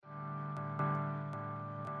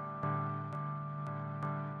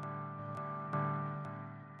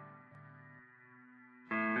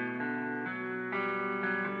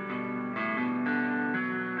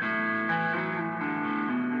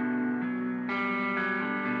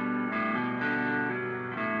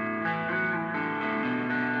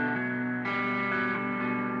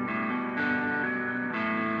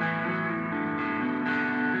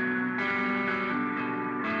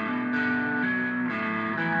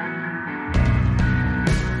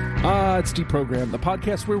It's Deprogram, the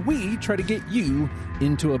podcast where we try to get you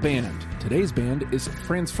into a band. Today's band is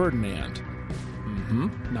Franz Ferdinand.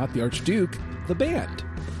 Not the Archduke, the band.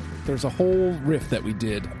 There's a whole riff that we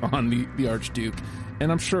did on the Archduke,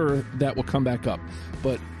 and I'm sure that will come back up.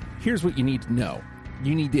 But here's what you need to know.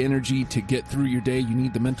 You need the energy to get through your day. You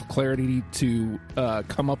need the mental clarity to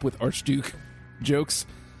come up with Archduke jokes.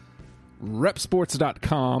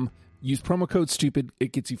 Repsports.com. Use promo code STUPID.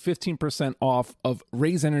 It gets you 15% off of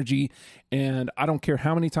Raise Energy. And I don't care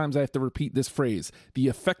how many times I have to repeat this phrase. The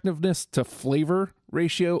effectiveness to flavor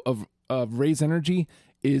ratio of Raise Energy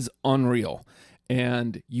is unreal.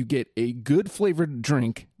 And you get a good flavored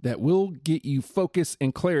drink that will get you focus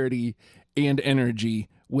and clarity and energy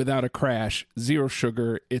without a crash. Zero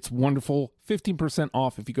sugar. It's wonderful. 15%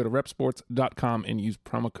 off if you go to repsports.com and use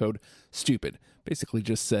promo code STUPID. Basically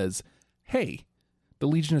just says, hey, the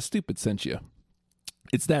Legion of Stupid sent you.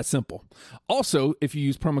 It's that simple. Also, if you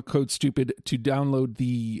use promo code STUPID to download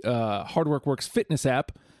the Hard Work Works fitness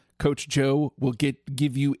app, Coach Joe will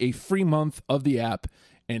give you a free month of the app,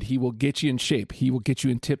 and he will get you in shape. He will get you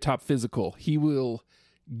in tip-top physical. He will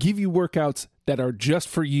give you workouts that are just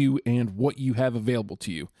for you and what you have available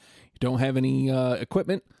to you. You don't have any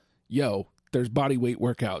equipment? There's body weight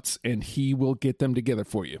workouts, and he will get them together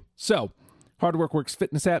for you. So, Hard Work Works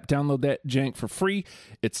fitness app, download that jank for free.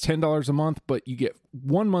 It's $10 a month, but you get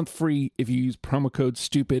 1 month free if you use promo code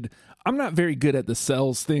STUPID. I'm not very good at the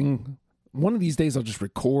sales thing. One of these days I'll just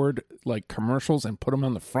record like commercials and put them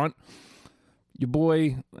on the front. Your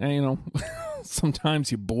boy,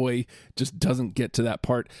 sometimes your boy just doesn't get to that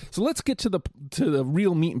part. So let's get to the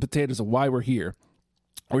real meat and potatoes of why we're here.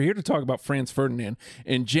 We're here to talk about Franz Ferdinand.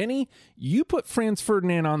 And Jenny, you put Franz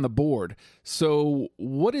Ferdinand on the board. So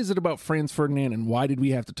what is it about Franz Ferdinand, and why did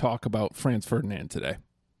we have to talk about Franz Ferdinand today?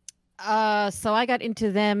 So I got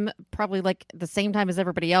into them probably like the same time as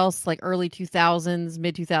everybody else, like early 2000s,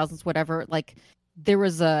 mid 2000s, whatever. Like there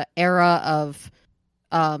was a era of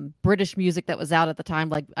British music that was out at the time.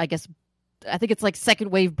 Like I think it's like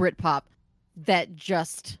second wave Britpop that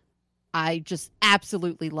I just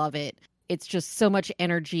absolutely love it. It's just so much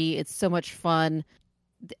energy. It's so much fun.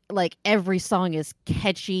 Like every song is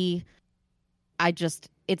catchy.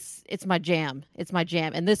 It's my jam. It's my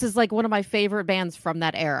jam. And this is like one of my favorite bands from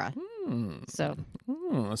that era. So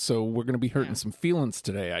we're going to be hurting some feelings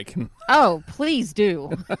today. Oh, please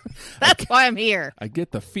do. That's why I'm here. I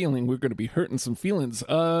get the feeling we're going to be hurting some feelings.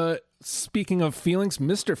 Speaking of feelings,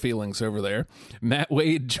 Mr. Feelings over there, Matt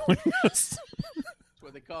Wade joining us.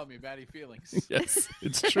 They call me Matty Feelings. Yes,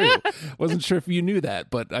 it's true. Wasn't sure if you knew that,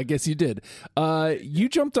 but I guess you did. You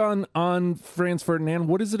jumped on Franz Ferdinand.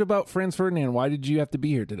 What is it about Franz Ferdinand? Why did you have to be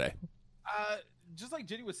here today? Just like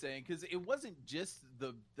Jenny was saying, because it wasn't just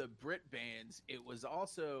the Brit bands. It was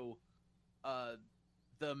also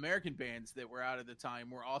the American bands that were out at the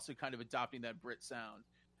time were also kind of adopting that Brit sound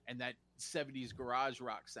and that 70s garage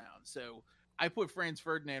rock sound. So I put Franz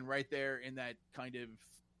Ferdinand right there in that kind of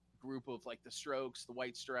group of like the Strokes, the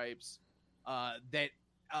White Stripes, that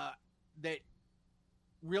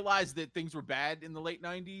realized that things were bad in the late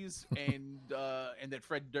 90s and that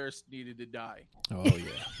Fred Durst needed to die. Oh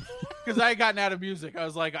yeah. Because I had gotten out of music. I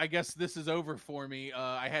was like, I guess this is over for me.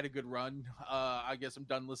 I had a good run. I guess I'm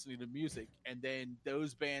done listening to music. And then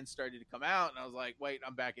those bands started to come out, and I was like, wait,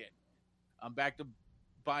 I'm back in. I'm back to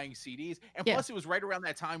buying CDs. And plus it was right around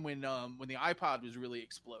that time when the iPod was really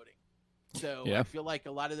exploding. So I feel like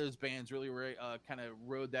a lot of those bands really kind of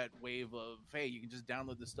rode that wave of, hey, you can just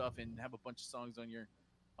download this stuff and have a bunch of songs on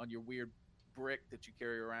your weird brick that you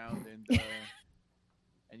carry around, and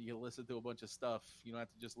and you can listen to a bunch of stuff. You don't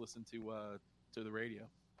have to just listen to the radio.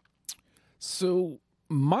 So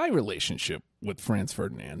my relationship with Franz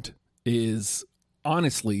Ferdinand is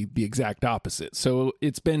honestly the exact opposite. So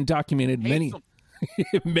it's been documented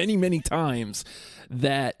many times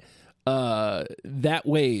that that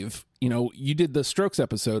wave, you did the Strokes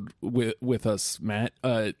episode with us, Matt,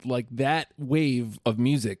 like that wave of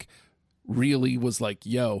music really was like,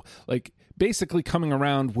 basically coming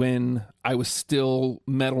around when I was still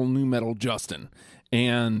new metal Justin,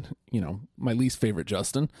 and my least favorite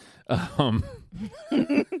Justin. I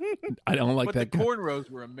don't like but that. The cornrows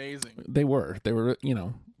were amazing. They were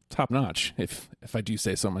top notch, if I do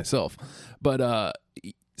say so myself. But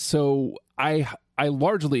so I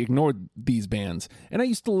largely ignored these bands, and I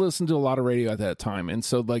used to listen to a lot of radio at that time. And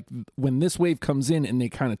so like when this wave comes in and they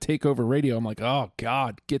kind of take over radio, I'm like, oh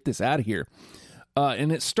God, get this out of here.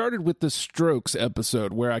 And it started with the Strokes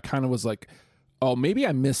episode where I kind of was like, oh, maybe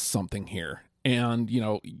I missed something here. And,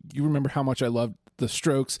 you remember how much I loved the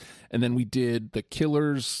Strokes, and then we did the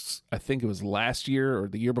Killers. I think it was last year or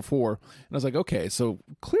the year before, and I was like, okay, so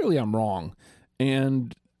clearly I'm wrong,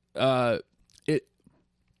 and it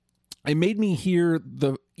made me hear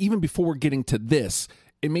even before getting to this,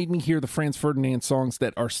 it made me hear the Franz Ferdinand songs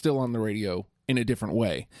that are still on the radio in a different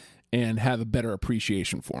way, and have a better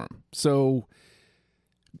appreciation for them. So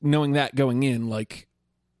knowing that going in, like,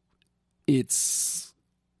 it's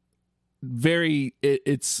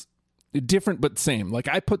it's different but same. Like,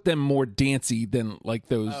 I put them more dancey than like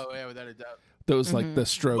those. Oh yeah, without a doubt. Those like the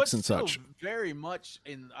Strokes But and still such. very much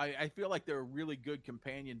I feel like they're a really good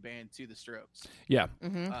companion band to the Strokes. Yeah.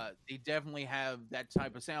 Mm-hmm. They definitely have that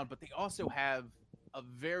type of sound, but they also have a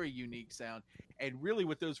very unique sound. And really,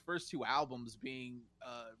 with those first two albums being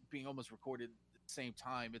almost recorded at the same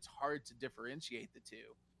time, it's hard to differentiate the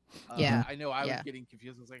two. Yeah. I know I was Yeah. getting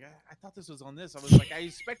confused. I was like, I thought this was on this. I was like, I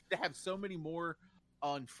expected to have so many more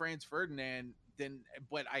on Franz Ferdinand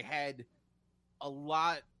but I had a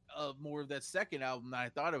lot of more of that second album than I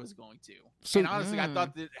thought I was going to. So- and honestly, I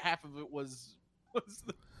thought that half of it was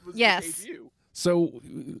Yes. the debut. So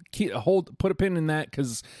put a pin in that,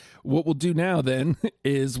 because what we'll do now then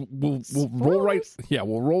is we'll roll right. Spoilers. Yeah,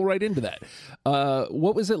 we'll roll right into that.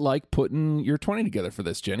 What was it like putting your 20 together for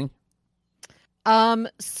this, Jenny?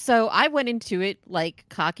 So I went into it like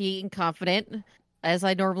cocky and confident, as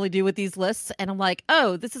I normally do with these lists, and I'm like,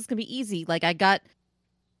 oh, this is gonna be easy.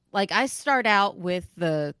 I start out with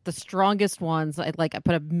the strongest ones. I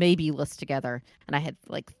put a maybe list together, and I had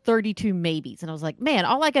like 32 maybes, and I was like, man,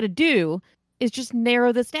 all I got to do is just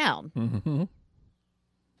narrow this down. Mm-hmm.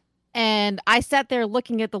 And I sat there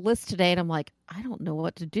looking at the list today, and I'm like, I don't know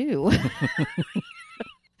what to do.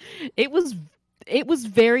 It was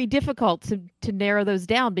very difficult to narrow those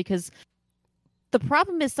down, because the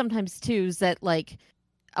problem is sometimes too is that like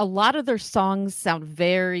a lot of their songs sound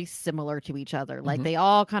very similar to each other. Like Mhm. they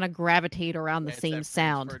all kind of gravitate around the Yeah, it's same that Franz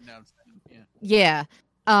sound. Ferdinand sound, yeah.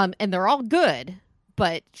 Yeah. And they're all good,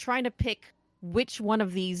 but trying to pick which one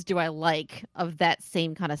of these do I like of that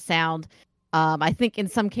same kind of sound. I think in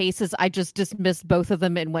some cases I just dismissed both of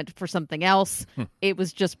them and went for something else. It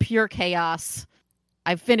was just pure chaos.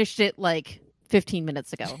 I finished it like 15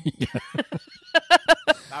 minutes ago.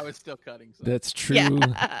 I was still cutting. So. That's true.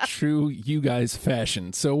 Yeah. True, you guys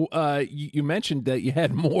fashion. So you mentioned that you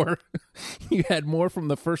had more. You had more from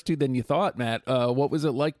the first two than you thought, Matt. What was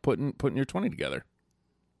it like putting your 20 together?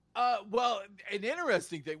 Well, an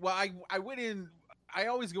interesting thing. Well, I went in. I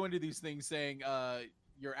always go into these things saying,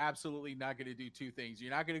 you're absolutely not going to do two things.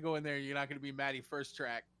 You're not going to go in there. You're not going to be Maddie first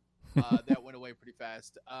track. That went away pretty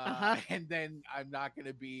fast. And then I'm not going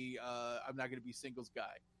to be singles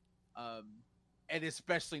guy. And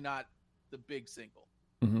especially not the big single.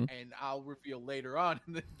 Mhm. And I'll reveal later on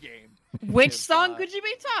in the game. Which If, song could you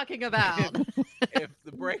be talking about? If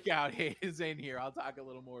the breakout is in here, I'll talk a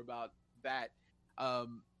little more about that.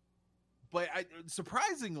 But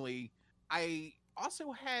surprisingly, I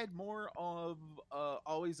also had more of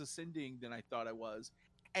Always Ascending than I thought I was.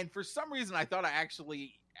 And for some reason, I thought I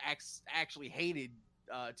actually hated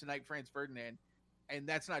Tonight Franz Ferdinand. And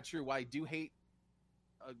that's not true. I do hate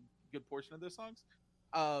a good portion of their songs.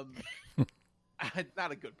 Not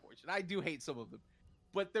a good portion. I do hate some of them.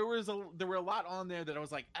 But there were a lot on there that I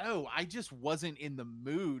was like, oh, I just wasn't in the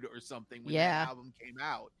mood or something when that album came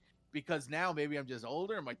out. Because now maybe I'm just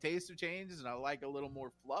older and my taste have changed and I like a little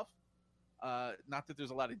more fluff. Not that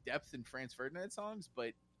there's a lot of depth in Franz Ferdinand songs,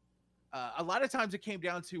 but a lot of times it came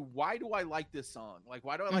down to, why do I like this song? Like,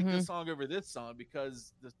 why do I like this song over this song?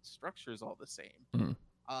 Because the structure is all the same. Mhm.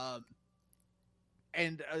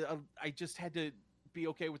 And I just had to be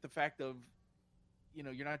okay with the fact of,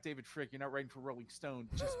 you're not David Frick. You're not writing for Rolling Stone.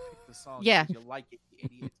 Just pick the song Yeah. because you like it, you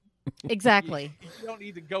idiot. Exactly. You don't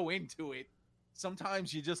need to go into it.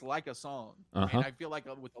 Sometimes you just like a song. Uh-huh. And I feel like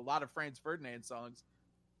with a lot of Franz Ferdinand songs,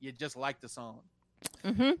 you just like the song.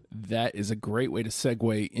 Mm-hmm. That is a great way to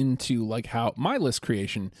segue into like how my list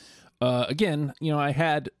creation. Again,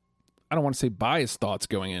 I don't want to say biased thoughts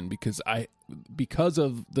going in, because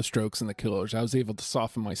of the Strokes and the Killers, I was able to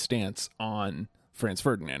soften my stance on Franz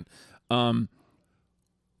Ferdinand.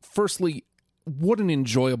 Firstly, what an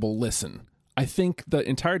enjoyable listen. I think the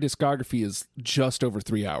entire discography is just over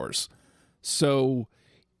 3 hours. So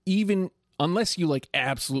even unless you like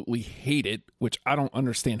absolutely hate it, which I don't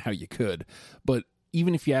understand how you could, but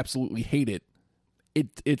even if you absolutely hate it,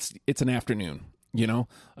 it's an afternoon,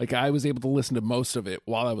 Like, I was able to listen to most of it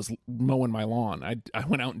while I was mowing my lawn. I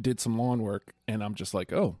went out and did some lawn work, and I'm just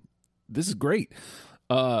like, oh, this is great.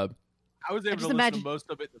 I was able to listen to most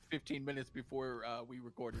of it in the 15 minutes before we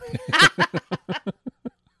recorded.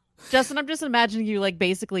 Justin, I'm just imagining you like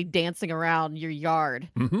basically dancing around your yard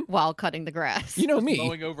Mhm. while cutting the grass. You know me.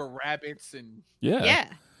 Mowing over rabbits and Yeah.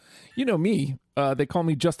 Yeah. You know me. They call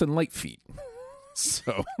me Justin Lightfeet.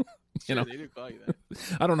 So, sure, know. they do call you that.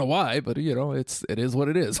 I don't know why, but it is what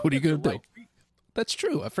it is. What are you going to do? That's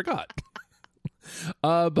true. I forgot.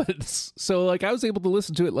 But so like I was able to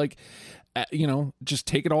listen to it like, just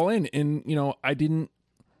take it all in. And,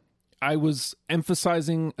 I was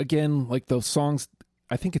emphasizing again, like those songs,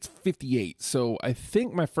 I think it's 58. So I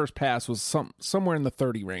think my first pass was somewhere in the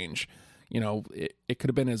 30 range. It could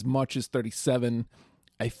have been as much as 37.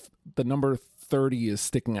 The number 30 is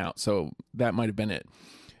sticking out. So that might've been it.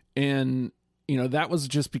 And, that was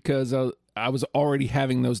just because I was already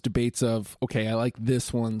having those debates of, okay, I like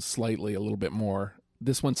this one slightly a little bit more.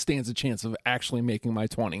 This one stands a chance of actually making my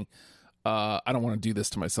 20. I don't want to do this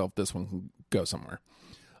to myself. This one can go somewhere.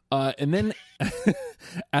 And then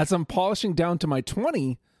as I'm polishing down to my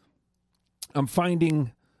 20, I'm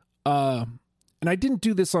finding, and I didn't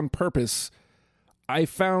do this on purpose. I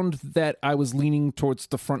found that I was leaning towards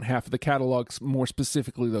the front half of the catalogs, more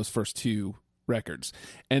specifically those first two records.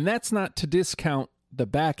 And that's not to discount the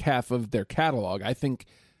back half of their catalog. I think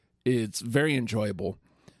it's very enjoyable.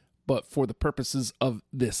 But for the purposes of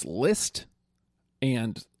this list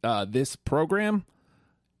and this program,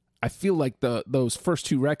 I feel like those first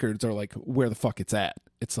two records are like where the fuck it's at.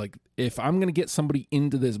 It's like, if I'm going to get somebody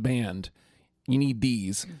into this band, you need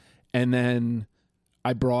these. And then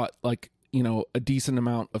I brought like, a decent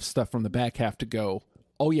amount of stuff from the back half to go,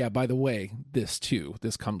 oh yeah, by the way, this too,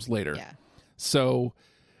 this comes later. Yeah. So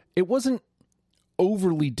it wasn't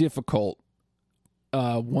overly difficult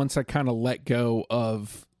once I kind of let go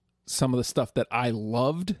of some of the stuff that I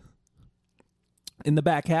loved in the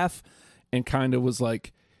back half and kind of was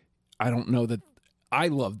like, I don't know that I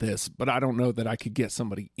love this, but I don't know that I could get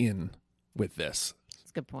somebody in with this.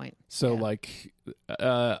 That's a good point. So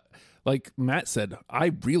Yeah. like Matt said,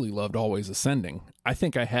 I really loved Always Ascending. I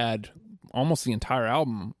think I had almost the entire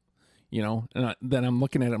album, and then I'm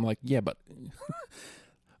looking at it, I'm like, yeah, but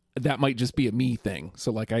that might just be a me thing.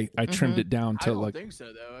 So like I trimmed it down to I don't like, think so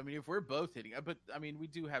though. I mean, if we're both hitting, but I mean, we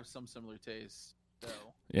do have some similar tastes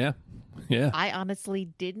though. yeah. I honestly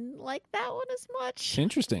didn't like that one as much.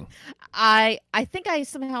 Interesting. I think I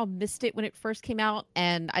somehow missed it when it first came out,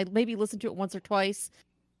 and I maybe listened to it once or twice.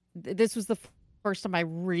 This was the first time I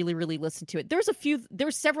really, really listened to it. There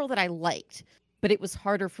were several that I liked, but it was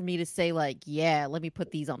harder for me to say like, yeah, let me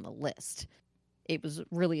put these on the list. It was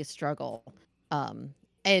really a struggle. And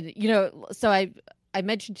so I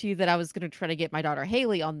mentioned to you that I was going to try to get my daughter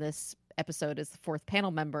Haley on this episode as the fourth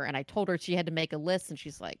panel member, and I told her she had to make a list, and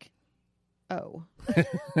she's like, oh.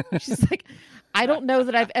 She's like, I don't know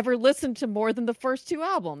that I've ever listened to more than the first two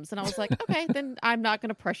albums. And I was like, okay, then I'm not going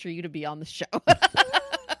to pressure you to be on the show.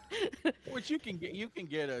 Which you can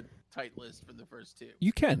get a tight list for the first two.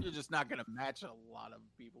 You can. You're just not going to match a lot of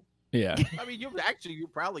people. Yeah. I mean, you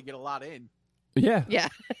probably get a lot in. Yeah. Yeah.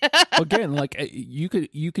 Again, like you could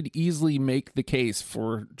easily make the case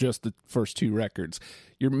for just the first two records.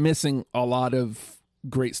 You're missing a lot of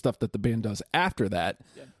great stuff that the band does after that.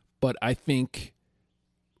 Yeah. But I think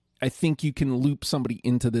you can loop somebody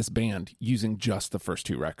into this band using just the first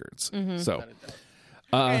two records. Mhm. So,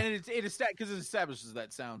 and it establishes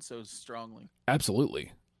that sound so strongly.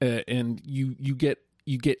 Absolutely. And you get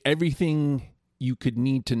everything you could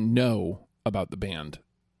need to know about the band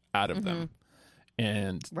out of them.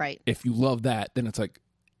 And Right. if you love that, then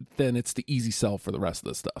it's the easy sell for the rest of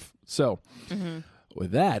the stuff. So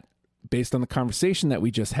with that, based on the conversation that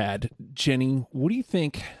we just had, Jenny, what do you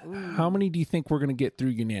think? How many do you think we're going to get through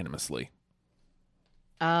unanimously?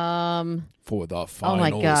 For the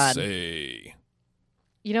final God. say.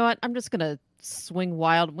 You know what? I'm just going to swing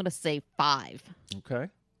wild. I'm going to say 5. Okay.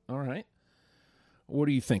 All right. What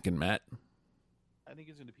are you thinking, Matt? I think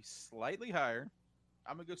it's going to be slightly higher.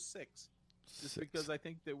 I'm going to go 6. Just 6. because I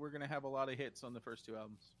think that we're going to have a lot of hits on the first two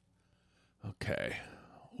albums. Okay.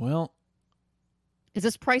 Well, Is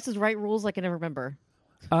this Price is Right rules? I can never remember.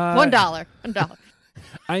 $1. $1.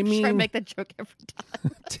 I mean, Try to make that joke every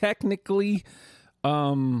time. technically,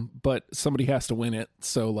 but somebody has to win it.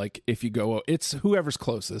 So like if you go, it's whoever's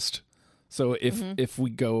closest. So if we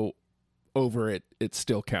go over it, it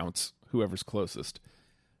still counts. Whoever's closest.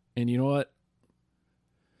 And you know what?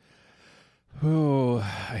 Oh,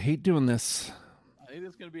 I hate doing this. I think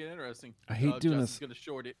it's going to be interesting. I hate doing Justin's this. going to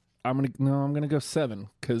short it. I'm gonna go 7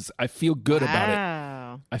 because I feel good about it.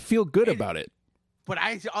 Wow. I feel good about it. But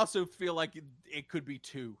I also feel like it could be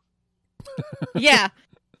 2. Yeah.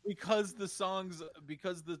 Because the songs,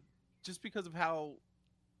 because of how,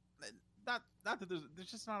 not that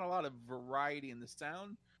there's just not a lot of variety in the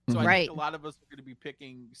sound, So I Right. think a lot of us are going to be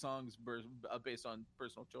picking songs based on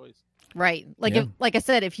personal choice. Right. Like Yeah. if, like I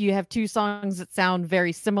said, if you have two songs that sound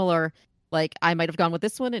very similar, like I might have gone with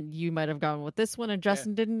this one and you might have gone with this one and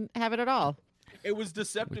Justin didn't have it at all. It was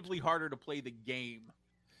deceptively harder to play the game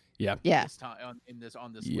Yeah. Yeah. this time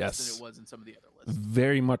on this Yes. list than it was in some of the other lists.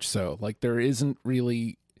 Very much so. Like there isn't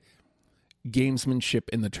really gamesmanship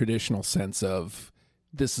in the traditional sense of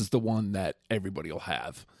this is the one that everybody will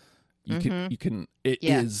have. You can it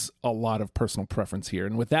is Yeah. a lot of personal preference here.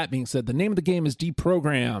 And with that being said, the name of the game is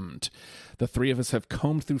Deprogrammed. The three of us have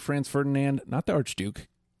combed through Franz Ferdinand, not the Archduke.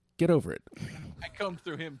 Get over it. I combed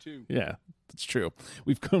through him too. Yeah, that's true.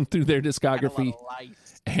 We've combed through their Had a discography lot of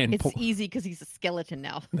lice. and It's easy because he's a skeleton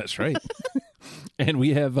now. that's right. And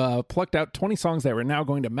we have plucked out 20 songs that we're now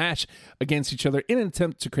going to match against each other in an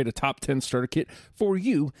attempt to create a top 10 starter kit for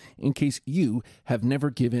you in case you have never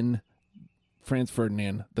given Franz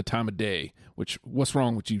Ferdinand the time of day. Which, what's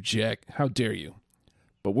wrong with you, Jack? How dare you?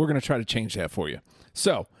 But we're going to try to change that for you.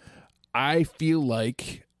 So I feel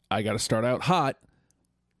like I got to start out hot.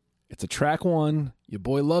 It's a track one. Your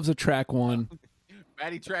boy loves a track one.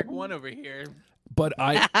 Matty track one over here. But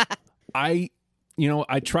I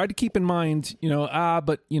tried to keep in mind,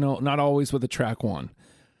 but not always with a track one.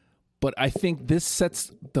 But I think this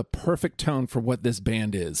sets the perfect tone for what this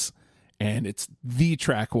band is. And it's the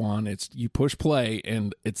track one. It's you push play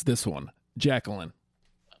and it's this one. Jacqueline.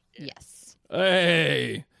 Yes.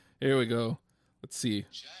 Hey, here we go. Let's see.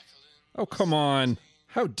 Oh, come on.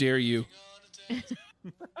 How dare you?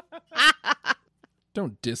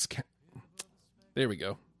 Don't discount. There we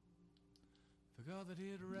go.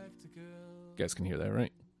 You guys can hear that,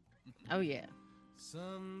 right? Oh yeah.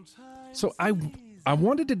 So I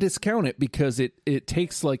wanted to discount it because it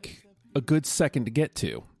takes like a good second to get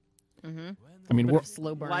to. Mm-hmm. I mean, Bit we're of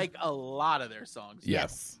slow burn. Like a lot of their songs. Yeah.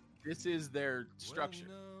 Yes. This is their structure.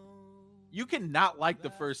 You can not like the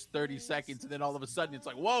first 30 seconds, and then all of a sudden it's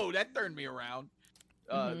like, whoa, that turned me around.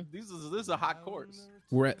 This is a hot course.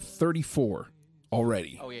 we're at 34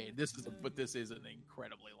 already. Oh yeah, this is an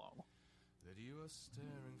incredibly long one.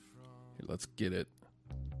 Here, let's get it.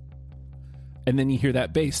 And then you hear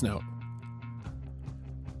that bass note.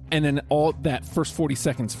 And then all that first 40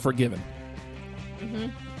 seconds forgiven. Mm-hmm.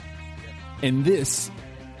 And this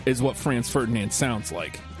is what Franz Ferdinand sounds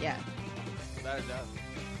like. Yeah. That it does.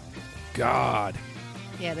 God.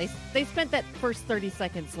 Yeah. They spent that first 30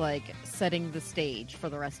 seconds like setting the stage for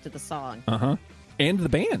the rest of the song. Uh-huh. And the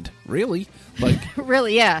band, really. Like,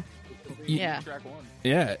 Really? Yeah. Yeah. Yeah. Track one.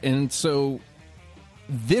 yeah. And so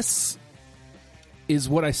this is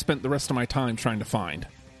what I spent the rest of my time trying to find.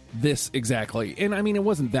 This exactly. And I mean, it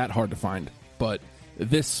wasn't that hard to find, but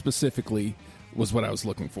this specifically was what I was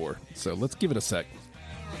looking for. So let's give it a sec.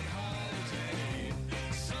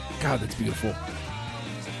 God, that's beautiful.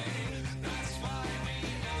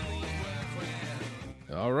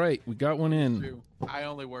 All right, we got one in. True. I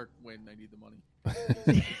only work when I need the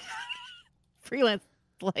money. Freelance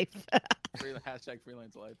life. Hashtag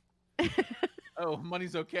freelance life. Oh,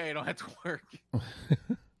 money's okay. I don't have to work.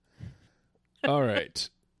 All right.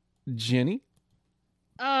 Jenny?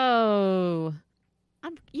 Oh,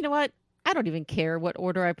 you know what? I don't even care what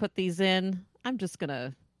order I put these in. I'm just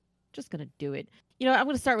gonna do it. You know, I'm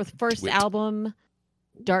gonna start with first Do it. album,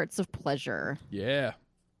 Darts of Pleasure. Yeah.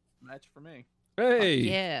 Match for me. Hey.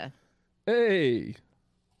 Yeah, Hey.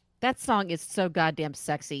 that song is so goddamn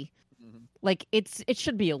sexy. Mm-hmm. Like it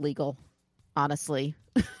should be illegal, honestly.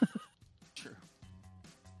 True.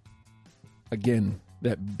 Again,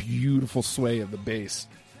 that beautiful sway of the bass.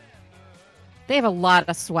 They have a lot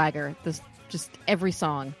of swagger. This just every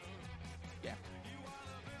song. Yeah.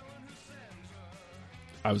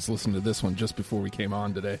 I was listening to this one just before we came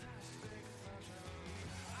on today.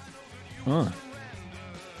 Huh.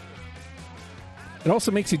 It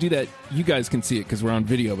also makes you do that. You guys can see it because we're on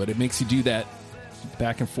video, but it makes you do that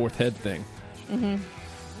back and forth head thing. Mm-hmm.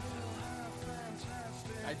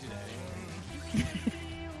 I do that.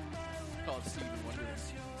 Call it Stevie Wonder.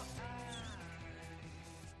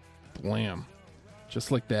 Blam.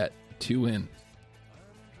 Just like that. 2 in.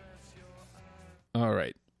 All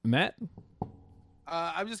right. Matt?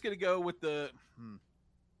 I'm just gonna go with the.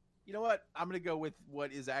 You know what? I'm gonna go with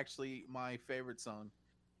what is actually my favorite song.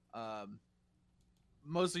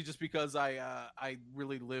 Mostly just because I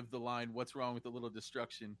really live the line "What's wrong with a little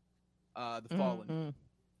destruction?" The Fallen. Mhm.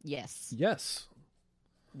 Yes. Yes.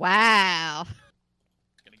 Wow.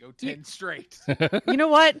 Gonna go 10 straight. You know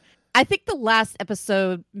what? I think the last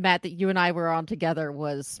episode, Matt, that you and I were on together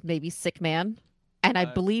was maybe Sick Man. And I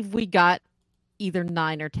believe we got either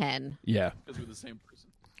 9 or 10. Yeah. Because we're the same person.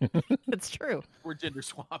 It's true. We're gender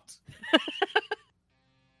swapped.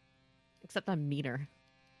 except I'm meaner.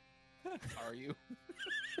 Are you?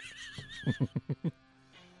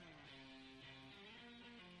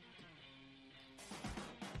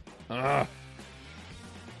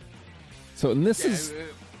 So, and this Yeah, is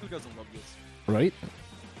who doesn't love this? right.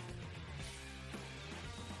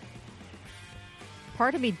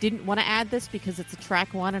 Part of me didn't want to add this because it's a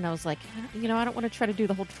track one, and I was like, I don't want to try to do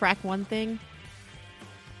the whole track one thing.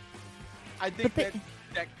 I think But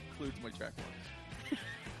that concludes my track one.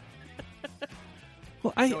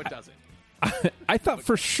 Well, No, it doesn't. I thought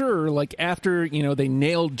for sure, like after they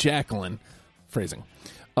nailed Jacqueline, phrasing,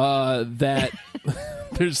 that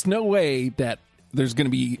there's no way that there's going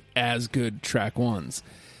to be as good track ones.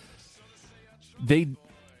 They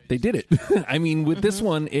did it. I mean, with this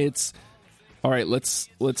one, it's all right. Let's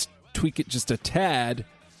tweak it just a tad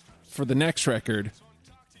for the next record.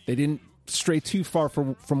 They didn't stray too far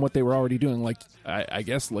from what they were already doing. Like I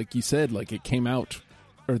guess, like you said, like it came out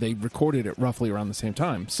or they recorded it roughly around the same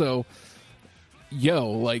time. So,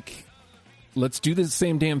 like, let's do the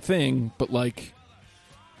same damn thing, but like,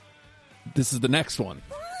 this is the next one.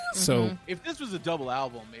 So, If this was a double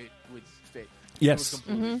album, it would fit. Yes. It would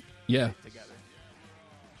completely yeah. fit together.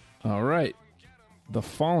 All right. The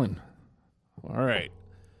Fallen. All right.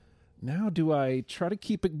 Now, do I try to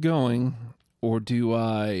keep it going or do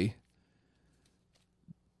I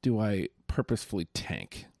purposefully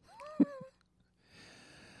tank?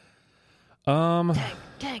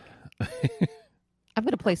 Tank. I'm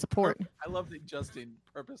going to play support. I love that Justin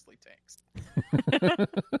purposely tanks.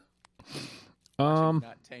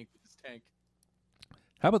 Not tank with his tank.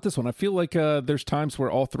 How about this one? I feel like there's times where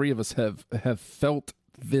all three of us have felt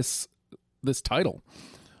this title.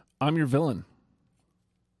 I'm Your Villain.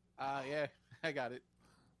 Yeah, I got it.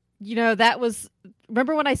 That was.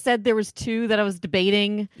 Remember when I said there was two that I was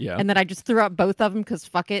debating, Yeah. and then I just threw out both of them because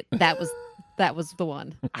fuck it. That was the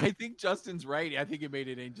one. I think Justin's right. I think it made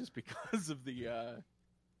it in just because of the.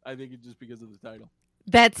 I think it's just because of the title.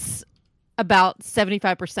 That's about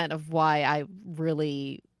 75% of why I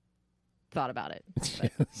really thought about it.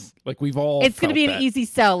 Yes. Like we've all. It's going to felt be an that. easy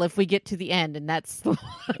sell if we get to the end, and that's the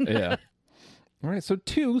one. Yeah. All right, so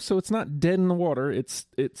 2, so it's not dead in the water. It's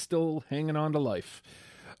still hanging on to life.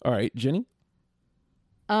 All right, Jenny?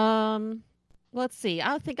 Let's see.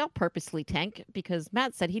 I think I'll purposely tank because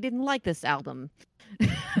Matt said he didn't like this album.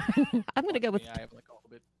 I'm going to go with Yeah, I have like all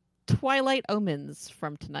of it. Twilight Omens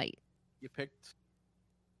from Tonight. You picked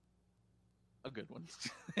a good one.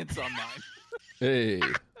 It's on mine. Hey.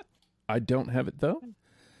 I don't have it, though.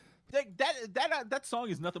 That song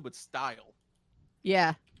is nothing but style.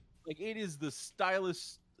 Yeah. Like it is the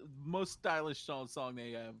most stylish song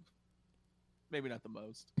they have. Maybe not the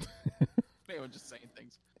most. Maybe I'm just saying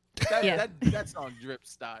things. That song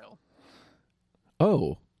drips style.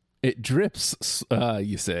 Oh, it drips,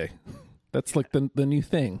 you say. That's like the new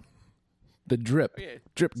thing. The drip. Oh, yeah.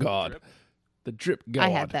 Drip It's a god. drip. The drip god. I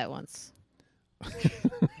had that once.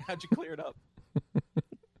 How'd you clear it up?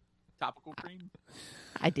 Topical cream?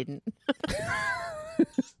 I didn't.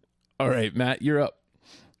 All right, Matt, you're up.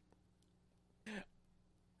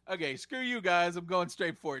 Okay, screw you guys. I'm going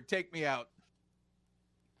straight for it. Take Me Out.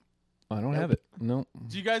 I don't have it. No.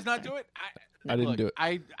 Do you guys not do it? I didn't do it.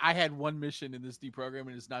 I had one mission in this deprogram,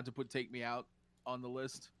 and it's not to put Take Me Out on the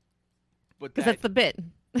list. But Because that's the bit.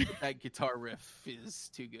 that guitar riff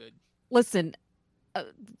is too good. Listen,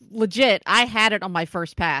 legit, I had it on my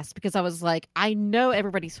first pass because I was like, I know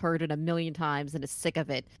everybody's heard it a million times and is sick of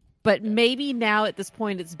it. But maybe now at this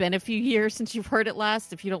point, it's been a few years since you've heard it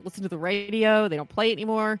last. If you don't listen to the radio, they don't play it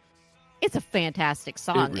anymore. It's a fantastic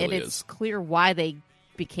song. really and it's is. clear why they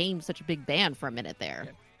became such a big band for a minute there.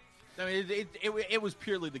 I mean, it was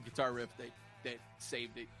purely the guitar riff that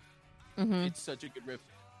saved it. Mhm. It's such a good riff.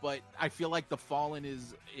 But I feel like The Fallen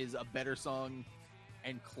is a better song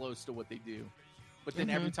and close to what they do. But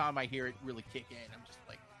then every time I hear it really kick in, I'm just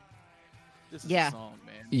like, this is a song,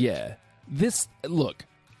 man. Yeah. Look,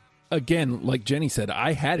 again, like Jenny said,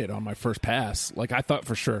 I had it on my first pass. Like, I thought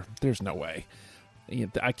for sure, there's no way.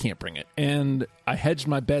 I can't bring it. And I hedged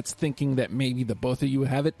my bets thinking that maybe the both of you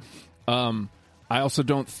have it. I also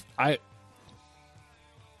don't... I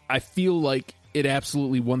feel like it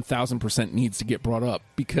absolutely 1,000% needs to get brought up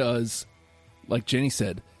because, like Jenny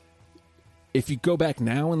said, if you go back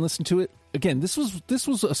now and listen to it, again, this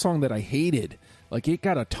was a song that I hated. Like, it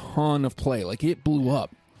got a ton of play. Like, it blew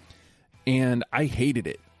up. And I hated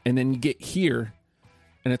it. And then you get here,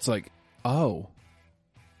 and it's like, oh,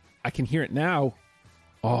 I can hear it now.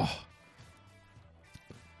 Oh.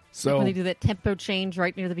 So when they do that tempo change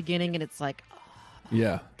right near the beginning, and it's like,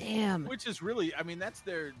 yeah. damn. Which is really, I mean, that's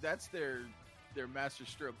their master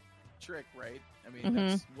stroke trick, right? I mean, Mhm.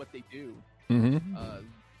 that's what they do. Mm-hmm.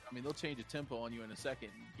 I mean, they'll change a tempo on you in a second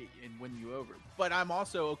and win you over. But I'm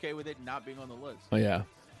also okay with it not being on the list. Oh, yeah.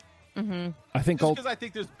 Mm-hmm. I think Just because I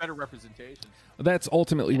think there's better representation. that's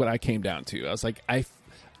ultimately what I came down to. I was like,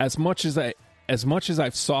 as much as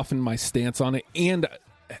I've softened my stance on it, and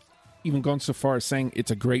even gone so far as saying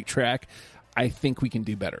it's a great track, I think we can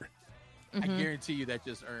do better. I guarantee you that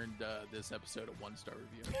just earned this episode a 1-star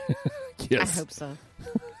review. Yes. I hope so.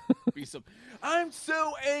 I'm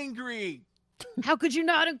so angry. How could you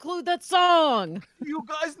not include that song? You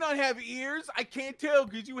guys not have ears? I can't tell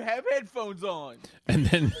because you have headphones on. And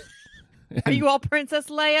then, Are you all Princess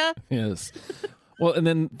Leia? yes. Well, and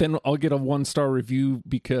then I'll get a 1-star review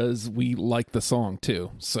because we like the song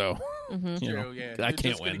too. So, Mm-hmm. you know, True, yeah. I You're can't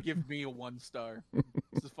just gonna win. give me a 1-star.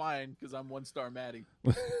 This is fine because I'm 1-star Maddie.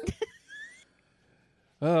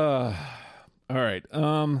 All right.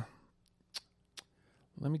 Let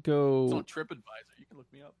me It's go. on TripAdvisor. You can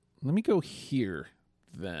look me up. Let me go here.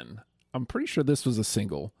 Then I'm pretty sure this was a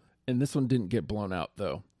single, and this one didn't get blown out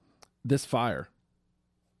though. This Fire.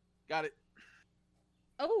 Got it.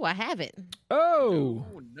 Oh, I have it. Oh.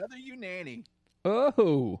 Ooh, another you nanny.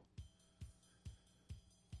 Oh.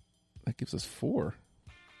 That gives us 4.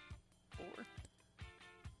 4.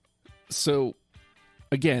 So,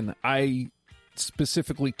 again, I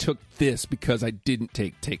specifically took this because I didn't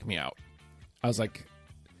Take Me Out. I was like,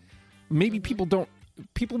 maybe people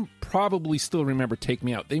probably still remember Take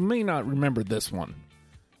Me Out. They may not remember this one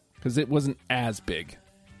because it wasn't as big.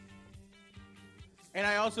 And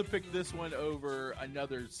I also picked this one over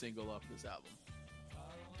another single off this album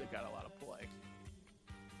that got a lot of play.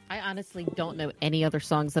 I honestly don't know any other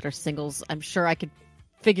songs that are singles. I'm sure I could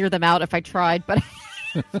figure them out if I tried, but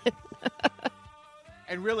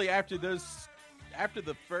And really, after the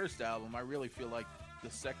first album, I really feel like the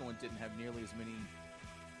second one didn't have nearly as many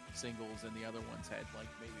singles, and the other ones had like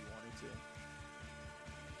maybe 1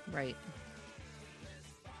 or 2. right.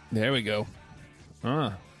 There we go.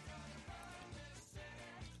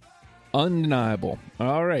 Undeniable.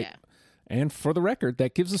 All right. Yeah. And for the record,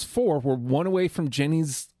 that gives us 4. We're 1 away from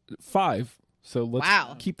Jenny's 5. So let's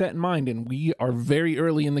Wow. keep that in mind. And we are very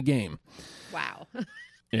early in the game. Wow.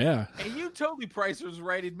 Yeah. And you totally Pricer's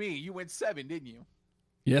righted me. You went 7, didn't you?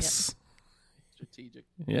 Yes. Strategic.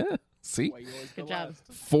 Yeah. See, Why you always Good go job.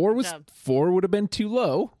 last. 4 job. would have been too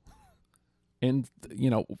low. And,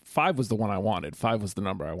 5 was the one I wanted. 5 was the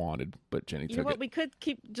number I wanted, but Jenny You know took what? it. We could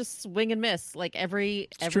keep just swing and miss like every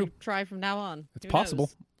true. try from now on. It's Who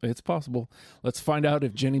possible. knows? It's possible. Let's find out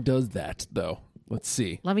if Jenny does that, though. Let's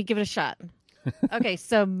see. Let me give it a shot. Okay,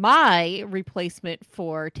 so my replacement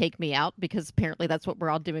for Take Me Out, because apparently that's what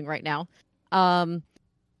we're all doing right now.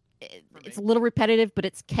 It's a little repetitive, but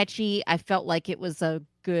it's catchy. I felt like it was a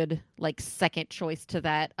good second choice to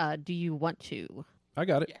that. Do you want to? I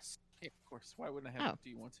got it. Yes. Yeah, of course. Why wouldn't I have Oh. Do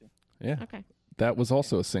you want to? Yeah. Okay. That was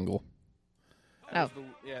also a single. That was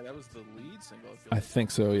that was the lead single. I feel I like.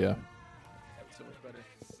 think so, yeah. That was so much better.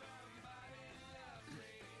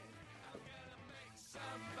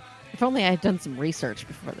 If only I had done some research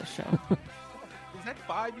before the show. Is that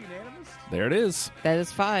 5 unanimous? There it is. That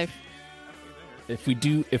is 5. If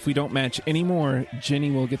we don't match anymore,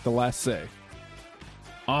 Jenny will get the last say.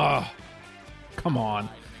 Ah, come on.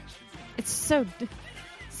 It's so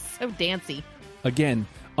dancey. Again,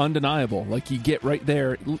 undeniable. Like you get right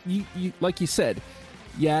there. You like you said,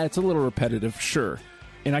 yeah, it's a little repetitive, sure.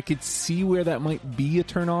 And I could see where that might be a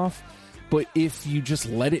turnoff, but if you just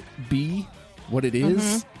let it be what it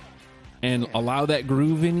is and allow that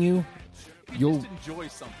groove in you, you'll just enjoy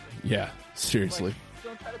something. yeah, seriously. Like,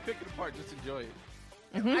 don't try to pick it apart. Just enjoy it.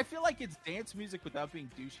 And I feel like it's dance music without being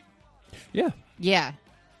douchey. Yeah. Yeah.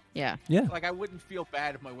 Yeah. Yeah. Like I wouldn't feel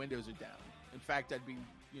bad if my windows are down. In fact, I'd be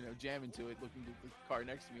jamming to it, looking at the car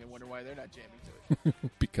next to me, and wonder why they're not jamming to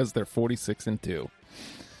it. Because they're 46 and 2.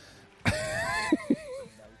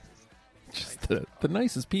 Just the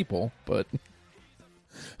nicest people, but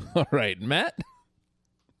all right, Matt.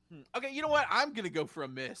 Okay, you know what? I'm gonna go for a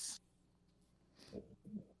miss.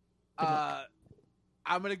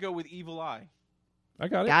 I'm gonna go with Evil Eye. I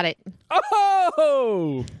got it. Got it.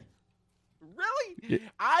 Oh, Really? Yeah.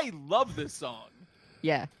 I love this song.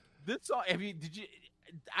 Yeah. This song. I mean,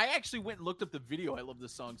 I actually went and looked up the video. I love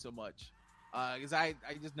this song so much because I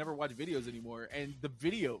just never watch videos anymore, and the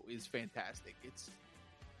video is fantastic. It's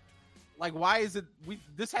like, why is it?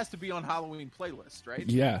 This has to be on Halloween playlist, right?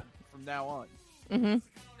 yeah. From now on, Mm-hmm.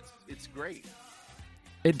 it's great.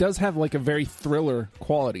 It does have like a very thriller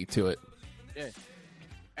quality to it. Yeah,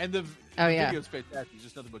 and the yeah. video's fantastic. It's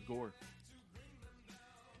just nothing but gore.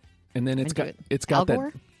 And then Into it's got it. it's got Al that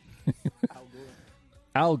Gore? Al Gore.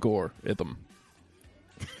 algorithm.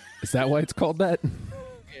 Is that why it's called that?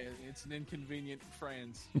 Yeah, it's an inconvenient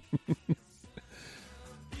phrase.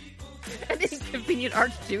 An inconvenient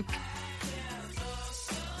archduke.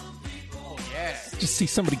 Oh yeah. Just see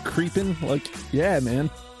somebody creeping. Like, yeah, man.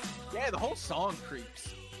 Yeah, the whole song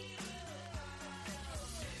creeps.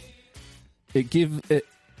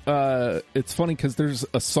 It's funny because there's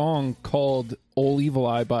a song called "Ol' Evil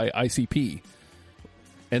Eye" by ICP,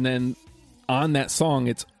 and then on that song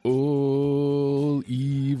it's "Ol'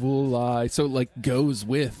 Evil Eye," so it like goes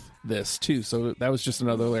with this too. So that was just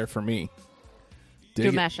another layer for me. Do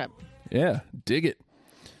a mashup. Yeah, dig it.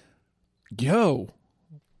 Yo,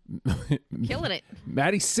 Killing it.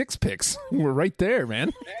 Maddie Six Picks. We're right there,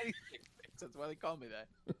 man. That's why they call me that.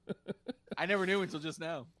 I never knew until just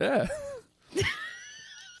now. Yeah.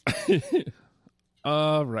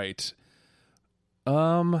 All right.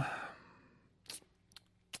 How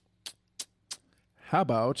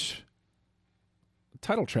about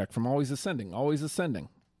title track from Always Ascending? Always Ascending.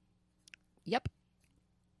 Yep.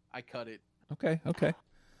 I cut it. Okay.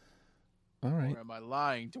 All right. Or am I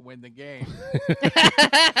lying to win the game?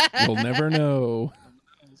 We'll never know.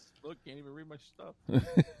 Look, can't even read my stuff. All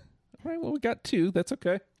right. Well, we got 2. That's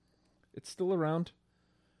okay. It's still around.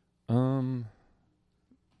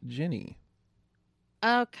 Jenny.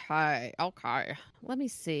 Okay. Let me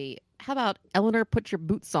see. How about Eleanor, Put Your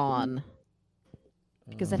Boots On?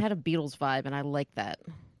 Because it had a Beatles vibe, and I like that.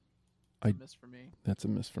 Miss for me. That's a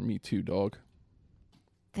miss for me too, dog.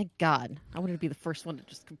 Thank God. I wanted to be the first one to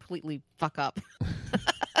just completely fuck up.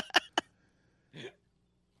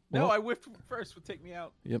 No, Well- I whiffed first. Would take me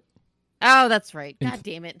out. Yep. Oh, that's right. Into- God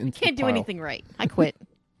damn it. I into can't the do pile. anything right. I quit.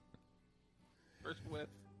 First whiff.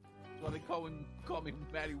 That's why they call me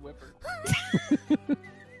Matty Whipper.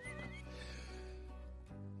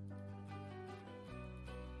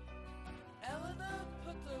 Eleanor,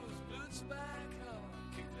 put those boots back on.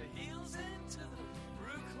 Kick the heels into the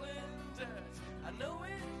Brooklyn dirt. I know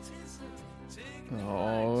it isn't taking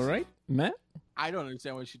All right, Matt. I don't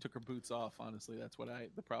understand why she took her boots off. Honestly, that's what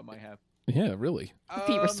the problem I have. Yeah, really. The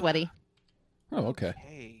feet were sweaty. Oh, okay.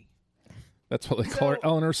 Hey, That's what they call her, So-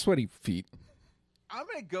 Eleanor Sweaty Feet. I'm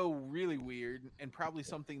gonna go really weird and probably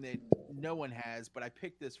something that no one has, but I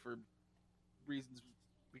picked this for reasons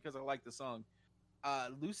because I like the song.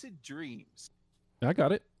 Lucid Dreams. I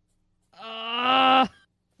got it. The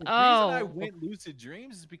reason I Oh. went Lucid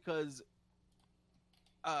Dreams is because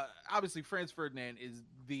obviously Franz Ferdinand is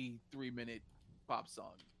the 3-minute pop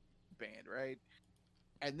song band, right?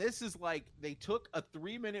 And this is like they took a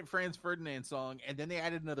 3-minute Franz Ferdinand song and then they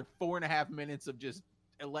added another 4.5 minutes of just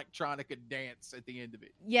electronica dance at the end of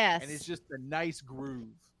it. Yes. And it's just a nice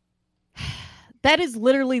groove. That is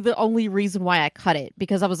literally the only reason why I cut it,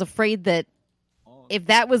 because I was afraid that Oh, if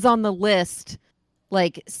that was on the list,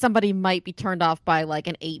 like somebody might be turned off by like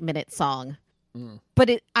an 8-minute song. Mm. But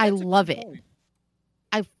I that's a love good it. point.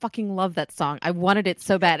 I fucking love that song. I wanted it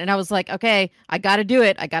so bad. And I was like, okay, I got to do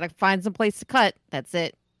it. I got to find some place to cut. That's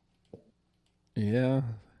it. Yeah,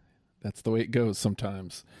 that's the way it goes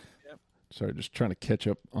sometimes. Yep. Sorry, just trying to catch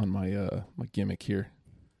up on my my gimmick here.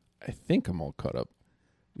 I think I'm all caught up.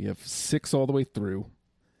 We have 6 all the way through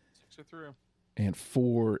 6 are through. and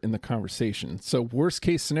 4 in the conversation. So worst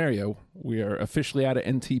case scenario, we are officially out of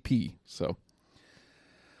NTP. So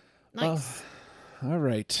Nice. all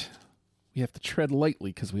right. We have to tread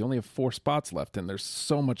lightly because we only have 4 spots left and there's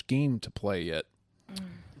so much game to play yet.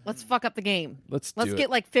 Let's fuck up the game. Let's Let's do get it.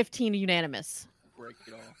 like 15 unanimous. Break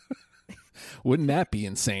it all. Wouldn't that be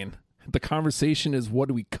insane? The conversation is what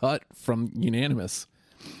do we cut from unanimous?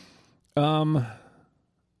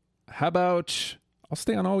 How about I'll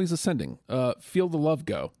stay on Always Ascending. Feel the Love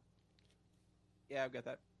Go. Yeah, I've got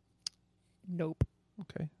that. Nope.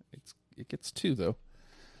 Okay. It gets 2 though.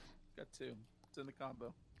 Got 2. It's in the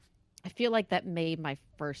combo. I feel like that made my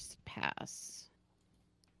first pass.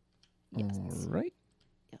 Yes. All right.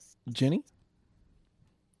 Yes. Jenny?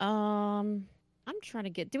 I'm trying to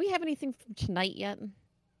get. Do we have anything from tonight yet?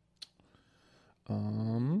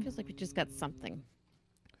 Feels like we just got something.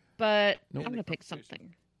 But Nope. I'm gonna pick Conversation.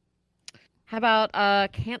 something. How about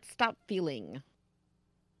Can't Stop Feeling?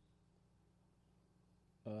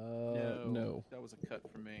 No. That was a cut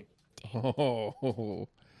for me. Oh.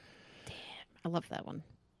 I love that one.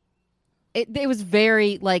 It was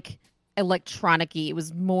very like electronic-y. It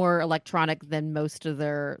was more electronic than most of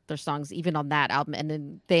their songs, even on that album. And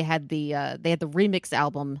then they had the remix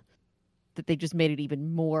album that they just made it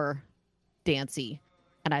even more dancey.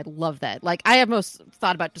 And I love that. Like I almost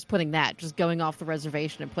thought about just putting that, just going off the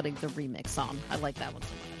reservation and putting the remix on. I like that one so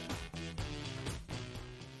much.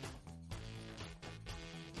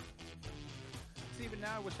 even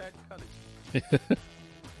now. I wish I hadn't cut it.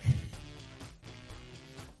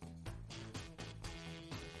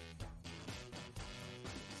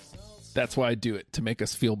 That's why I do it, to make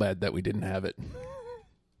us feel bad that we didn't have it.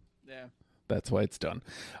 Yeah. That's why it's done.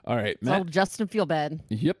 All right, It's all Matt. Justin feel bad.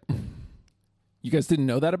 Yep. You guys didn't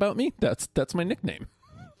know that about me? That's my nickname.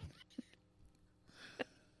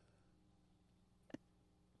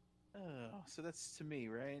 Oh, so that's to me,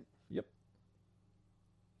 right? Yep.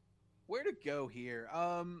 Where to go here?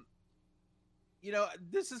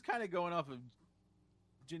 This is kind of going off of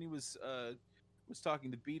Jenny was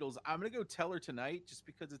talking the Beatles. I'm gonna go Tell Her Tonight just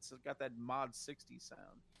because it's got that mod 60s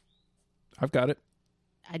sound. I've got it.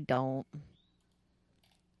 I don't.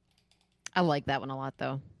 I like that one a lot,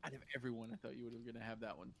 though. Out of everyone, I thought you were gonna have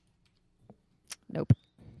that one. Nope.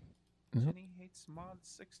 Jenny hates mod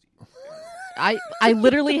 60s. I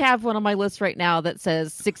literally have one on my list right now that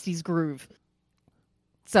says 60s groove.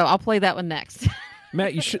 So I'll play that one next.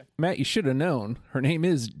 Matt, you should have known. Her name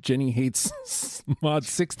is Jenny Hates Mod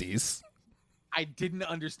 60s. I didn't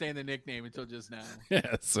understand the nickname until just now.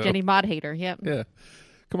 Yeah, so Jenny Mod Hater. Yep. yeah.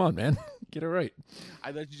 Come on, man. Get it right.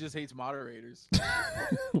 I thought you just hates moderators.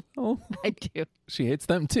 Well, I do. she hates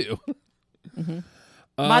them too. Mhm.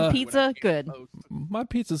 Uh, Mod Pizza, good. Mod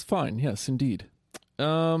Pizza's fine. Yes, indeed.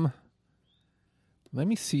 Let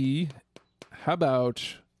me see. How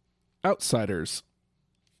about Outsiders?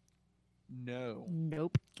 No.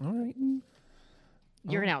 Nope. All right.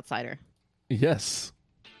 You're an outsider. Yes.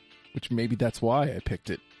 Which maybe that's why I picked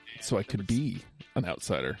it, so I could be an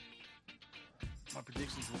outsider. My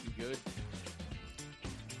prediction's looking good.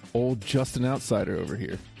 Old Justin Outsider over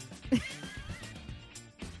here. That's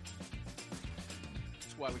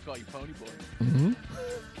why we call you Pony Boy. Mm-hmm.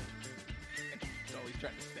 He's always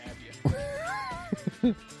trying to stab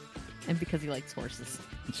you. And because he likes horses.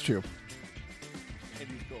 It's true. And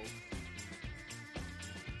he's gold.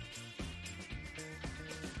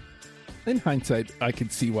 In hindsight, I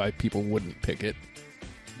could see why people wouldn't pick it.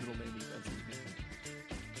 Little baby, that's his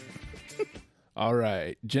name. All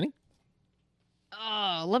right. Jenny?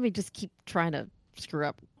 Oh, let me just keep trying to screw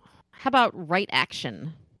up. How about Right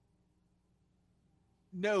Action?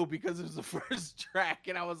 No, because it was the first track,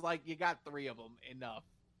 and I was like, you got 3 of them. Enough.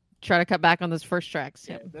 Try to cut back on those first tracks.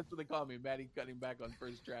 Yeah, Yep. that's what they call me, Maddie cutting back on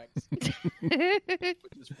first tracks, which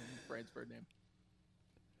is from Fran's bird name.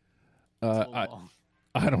 It's a little long.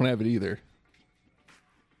 I don't have it either.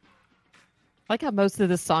 I like how most of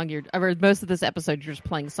this most of this episode you're just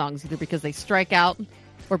playing songs either because they strike out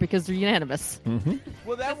or because they're unanimous. Mm-hmm.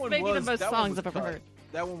 Well, that That's one maybe was the most that one songs was I've ever cut. heard.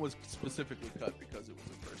 That one was specifically cut because it was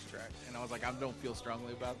the first track, and I was like, I don't feel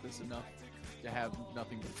strongly about this enough to have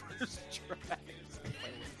nothing but first tracks.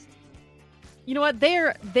 You know what?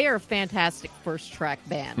 They're a fantastic first track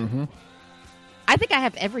band. Mm-hmm. I think I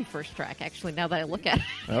have every first track actually. Now that I look at it,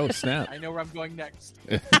 Oh, snap. I know where I'm going next.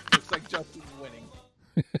 Looks like Justin's winning.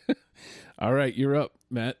 All right. You're up,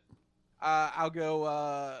 Matt. I'll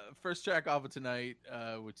go first track off of tonight,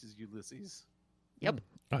 which is Ulysses. Yep.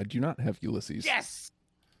 I do not have Ulysses. Yes.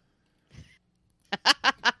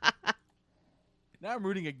 Now I'm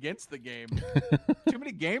rooting against the game. Too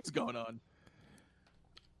many games going on.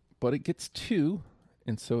 But it gets 2,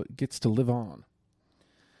 and so it gets to live on.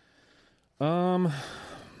 How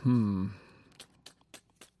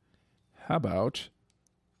about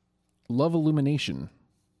Love Illumination?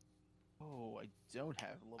 Oh, I don't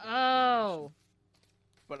have Love Oh. Illumination,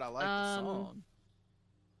 but I like the song.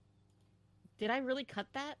 Did I really cut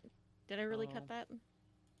that? Did I really Oh. cut that?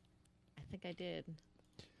 I think I did.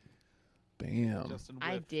 Bam. Justin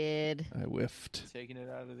I whiffed, did. I whiffed. taking it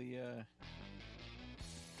out of the.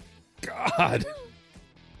 God.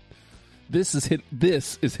 This is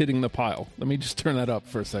hitting the pile. Let me just turn that up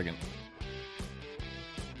for a second.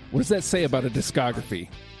 What does that say about a discography?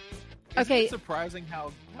 Isn't Okay. it surprising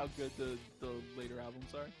how good the later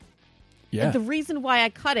albums are? Yeah. The reason why I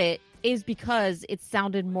cut it is because it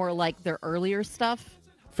sounded more like their earlier stuff.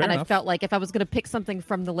 Fair and enough. I felt like if I was going to pick something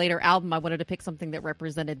from the later album, I wanted to pick something that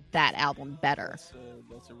represented that album better.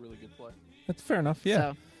 That's a really good play. That's fair enough.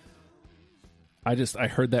 Yeah. So, I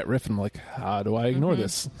heard that riff and I'm like, how do I ignore Mm-hmm.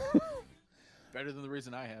 this? Better than the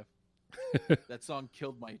reason I have. That song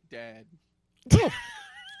killed my dad.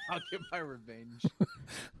 I'll get my revenge.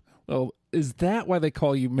 Well, is that why they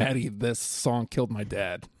call you Maddie? This song killed my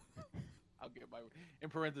dad. I'll get my in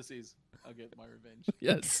parentheses. I'll get my revenge.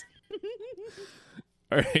 Yes.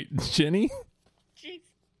 All right, Jenny. jeez,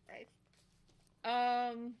 Christ.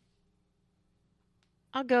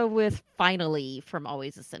 I'll go with "Finally" from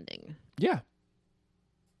Always Ascending. Yeah.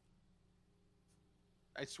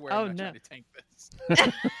 I swear Oh, I'm not no. trying to tank this.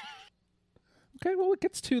 Okay, well, it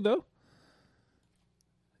gets 2, though.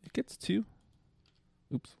 It gets 2.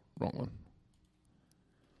 Oops, wrong one.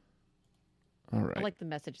 All right. I like the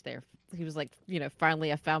message there. He was like,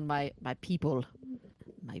 finally I found my people.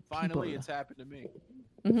 My Finally, people. it's happened to me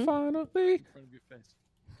Finally. in front of your face.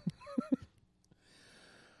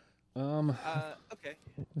 Okay.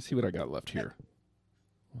 Let's see what I got left here.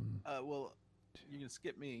 Well, you can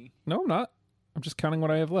skip me, No, I'm not. I'm just counting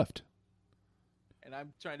what I have left. and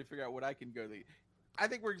I'm trying to figure out what I can go to. I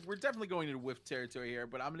think we're definitely going into whiff territory here,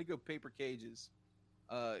 but I'm going to go Paper Cages,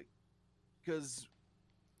 because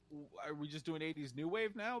are we just doing 80s new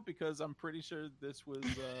wave now? Because I'm pretty sure this was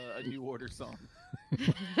a New Order song.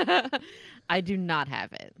 I do not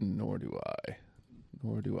have it. Nor do I.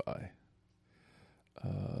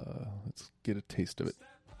 Let's get a taste of it.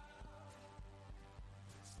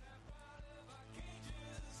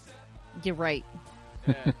 You're right.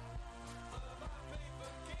 Yeah.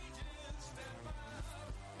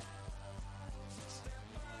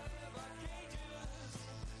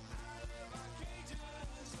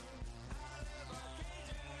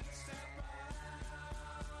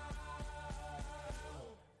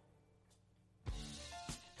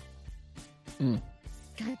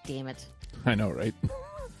 God damn it. I know, right?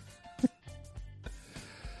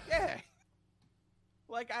 Yeah.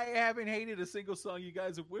 Like, I haven't hated a single song you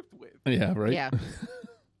guys have whipped with. Yeah, right? Yeah.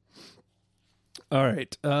 All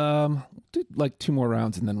right. Do like 2 more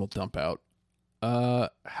rounds and then we'll dump out. How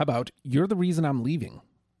about You're the Reason I'm Leaving?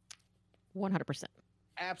 100%.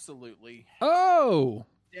 Absolutely. Oh!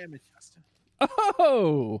 Damn it, Justin.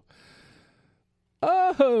 Oh!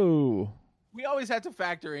 We always have to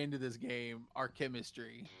factor into this game our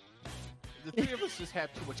chemistry. The three of us just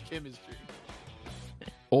have too much chemistry.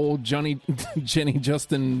 Old Johnny, Jenny,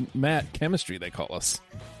 Justin, Matt chemistry, they call us.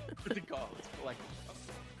 What they call it? Like,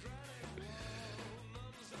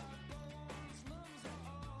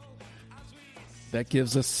 That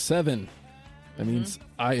gives us 7. That means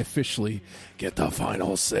I officially get the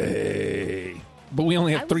final say. But we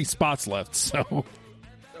only have 3 spots left, so...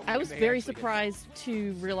 I was very surprised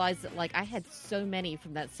to realize that, like, I had so many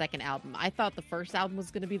from that second album. I thought the first album was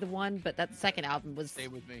going to be the one, but that second album was, stay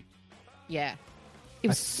with me. yeah. It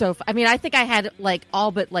was so I mean, I think I had, like, all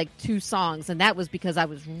but, like, 2 songs, and that was because I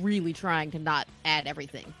was really trying to not add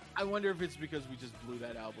everything. I wonder if it's because we just blew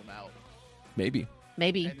that album out. Maybe.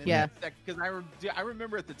 Maybe, And then yeah. Because I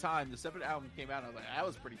remember at the time, the separate album came out, I was like, that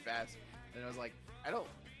was pretty fast. And I was like,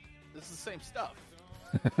 this is the same stuff.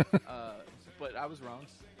 But I was wrong.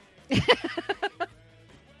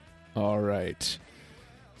 All right.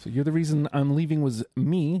 So You're the Reason I'm Leaving was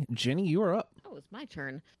me. Jenny, you are up. Oh, it's my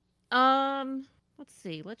turn. Let's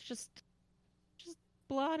see. Let's just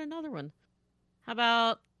blow out another one. How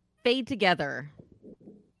about Fade Together?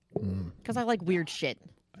 Because I like weird shit.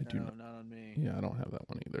 I do No, not. not on me. Yeah, I don't have that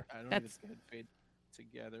one either. I don't That's- even Fade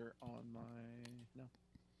Together on my... No.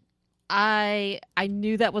 I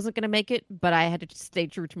knew that wasn't going to make it, but I had to stay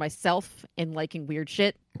true to myself in liking weird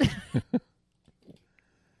shit. That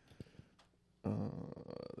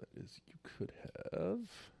is You Could Have.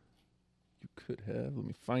 You Could Have. Let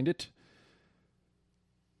me find it.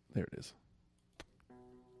 There it is.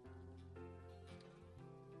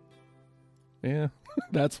 Yeah,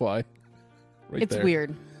 that's why. Right It's there.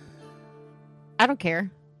 weird. I don't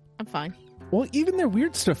care. I'm fine. Well, even their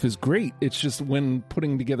weird stuff is great. It's just when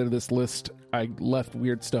putting together this list, I left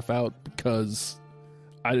weird stuff out because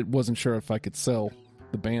I wasn't sure if I could sell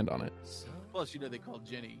the band on it. Plus, they call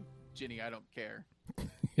Jenny, I don't care.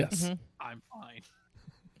 Yes, Mhm. I'm fine.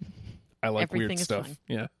 I like Everything weird is stuff. fine.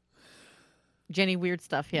 Yeah. Jenny Weird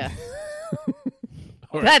Stuff, yeah.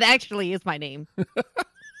 All right. That actually is my name.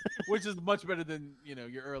 Which is much better than,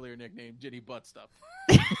 your earlier nickname, Jenny Butt Stuff.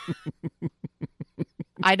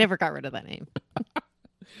 I never got rid of that name.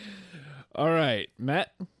 All right,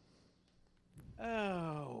 Matt.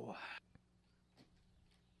 Oh.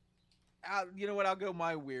 You know what? I'll go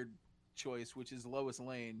my weird choice, which is Lois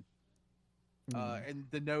Lane. And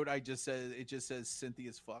the note it just says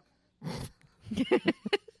Cynthia's fuck.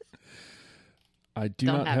 I do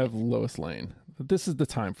Don't not have have Lois Lane. This is the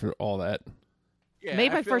time for all that. Yeah,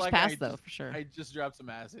 Made I my feel first like pass, though, for sure. I just dropped some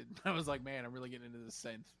acid. I was like, man, I'm really getting into this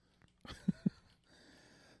synth.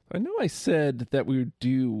 I know I said that we would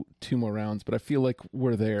do 2 more rounds, but I feel like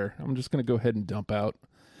we're there. I'm just going to go ahead and dump out.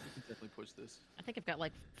 I can definitely push this. I think I've got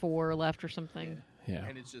like 4 left or something. Yeah.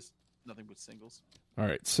 And it's just nothing but singles All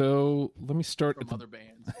right. So let me start from at the other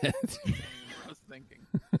bands. I was thinking.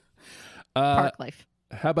 Park Life.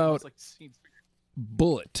 How It about was like scenes.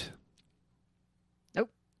 Bullet?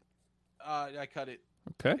 I cut it.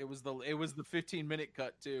 Okay. It was the 15-minute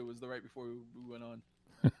cut too. It was the right before we went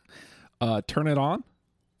on. Turn It On?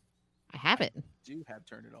 I have it. Do have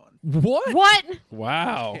Turn It On. What? What?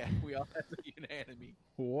 Wow. Yeah, we all have the unanimity.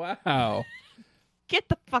 Wow. Get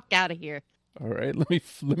the fuck out of here. All right, let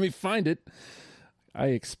me find it. I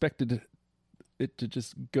expected it to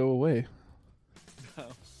just go away.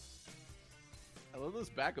 I love those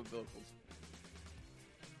backup vocals.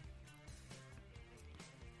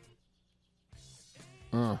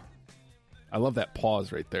 I love that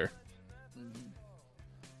pause right there.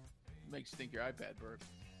 Makes you think your iPad broke.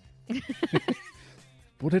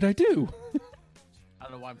 What did I do? I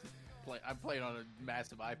don't know why I'm playing on a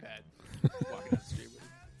massive iPad. Walking down the street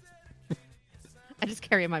with I just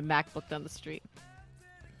carry my MacBook down the street.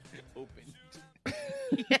 it open.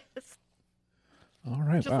 Yes. All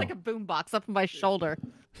right, Just wow. like a boombox up on my shoulder.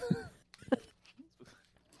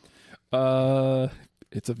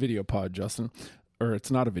 It's a video pod, Justin. Or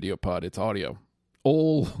it's not a video pod, it's audio.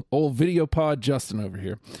 Old video pod Justin over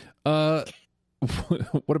here.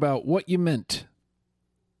 What about What You Meant?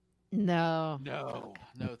 No. No,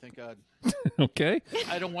 thank God. Okay.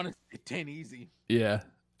 I don't want to say 10 easy. Yeah.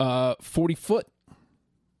 40 Foot.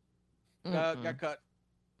 Got cut.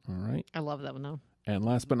 All right. I love that one though. And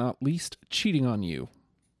last but not least, Cheating on You.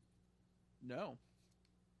 No.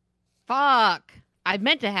 Fuck. I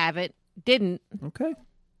meant to have it. Didn't. Okay.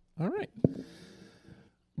 All right.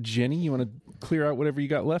 Jenny, you want to clear out whatever you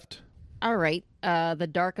got left? All right. The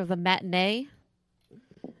Dark of the Matinee.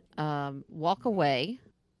 Walk Away.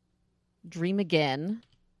 Dream Again.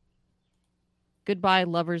 Goodbye,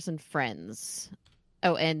 Lovers and Friends.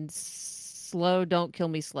 Oh, and Slow Don't Kill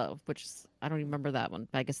Me Slow, which is, I don't even remember that one.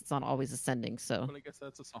 I guess it's on Always Ascending, so But I guess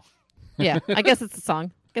that's a song. yeah, I guess it's a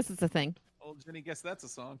song. I guess it's a thing. Oh, Jenny, guess that's a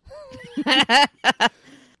song. I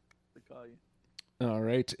They call you. All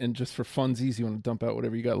right. And just for funsies, you want to dump out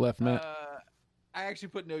whatever you got left, Matt? I actually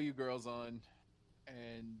put Know You Girls on,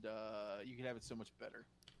 and you can have it so much better.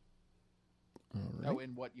 All right. Oh,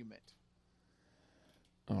 and What You Meant.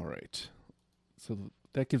 All right. So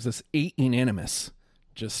that gives us 8 unanimous.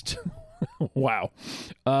 Just wow.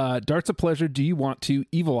 Darts of Pleasure, Do You Want To,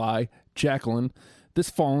 Evil Eye, Jacqueline, This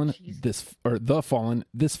Fallen, The Fallen,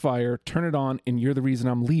 This Fire, Turn It On, and You're the Reason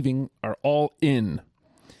I'm Leaving are all in.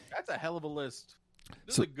 That's a hell of a list.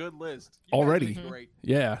 This So- is a good list. You guys Already. did great.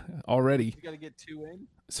 Yeah, already. You got to get 2 in.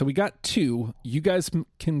 So we got 2. You guys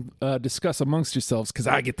can discuss amongst yourselves because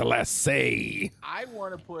I get the last say. I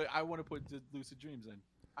want to put the Lucid Dreams in.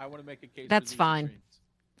 I want to make a case. That's for Lucid fine. Dreams.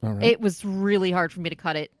 All right. It was really hard for me to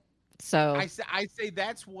cut it. So I say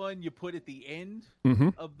that's one you put at the end Mm-hmm.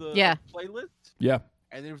 of the Yeah. playlist. Yeah.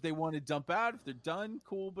 And then if they want to dump out, if they're done,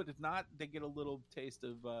 cool. But if not, they get a little taste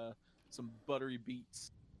of some buttery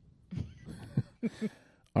beats.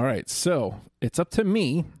 All right. So it's up to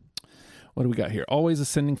me. What do we got here? Always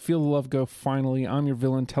Ascending, Feel the Love Go, Finally, I'm Your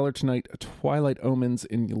Villain, Tell Her Tonight, Twilight Omens,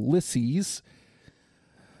 and Ulysses.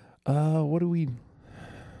 What do we...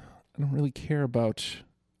 I don't really care about...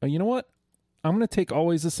 you know what? I'm going to take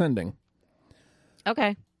Always Ascending.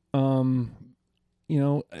 okay, You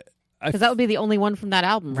know... because that would be the only one from that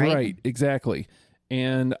album, right? Right, exactly.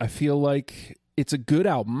 And I feel like it's a good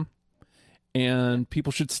album, and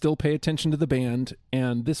people should still pay attention to the band,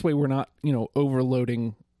 and this way we're not,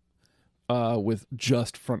 overloading with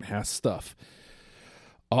just front half stuff.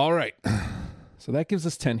 All right. So that gives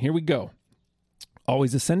us 10. Here we go.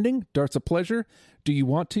 Always Ascending, Darts of Pleasure, Do You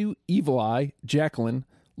Want To, Evil Eye, Jacqueline,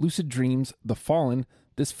 Lucid Dreams, The Fallen,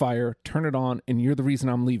 This Fire, Turn It On, and You're the Reason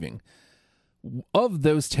I'm Leaving. Of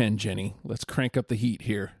those 10, Jenny, let's crank up the heat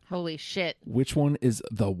here. Holy shit. Which one is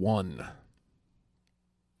the one?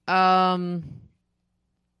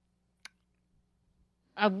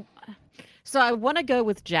 So I want to go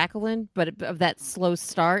with Jacqueline, but of that slow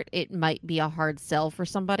start, it might be a hard sell for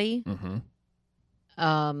somebody. Mm-hmm.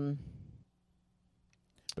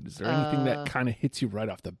 But is there anything that kind of hits you right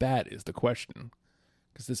off the bat is the question.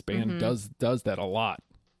 Because this band does that a lot.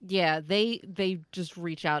 Yeah, they just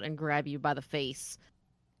reach out and grab you by the face.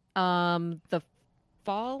 The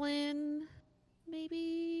Fallen,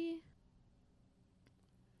 maybe.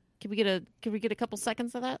 Can we get a couple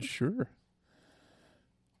seconds of that? Sure.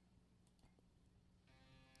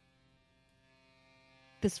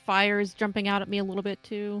 This Fire is jumping out at me a little bit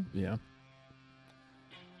too. Yeah.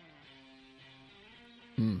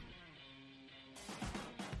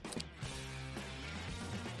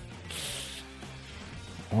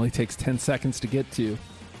 Only takes 10 seconds to get to.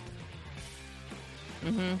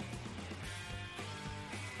 Mm-hmm.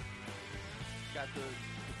 Got the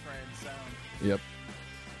trend sound. Yep.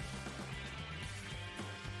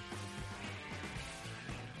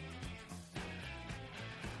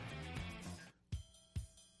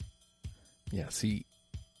 Yeah, see,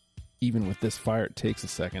 even with this fire, it takes a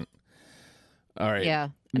second. All right. Yeah.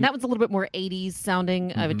 And that one's a little bit more 80s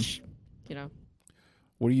sounding, which,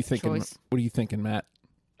 What are you thinking? choice. What are you thinking, Matt?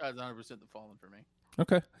 That's 100% The Fallen for me.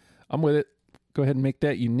 Okay. I'm with it. Go ahead and make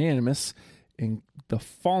that unanimous. And The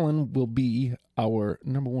Fallen will be our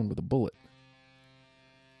number one with a bullet.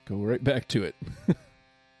 Go right back to it.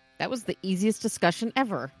 That was the easiest discussion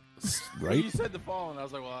ever. When Right? you said The Fallen, I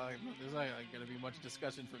was like, well, there's not going to be much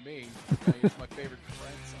discussion for me. It's my favorite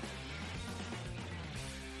Friends song.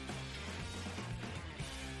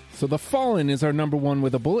 So The Fallen is our number one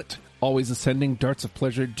with a bullet. Always ascending, darts of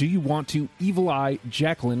pleasure. Do you want to? Evil Eye,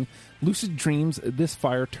 Jacqueline, Lucid Dreams, This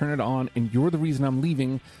Fire, Turn It On, and You're the Reason I'm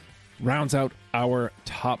Leaving rounds out our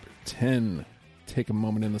top 10. Take a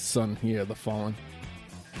moment in the sun here, The Fallen.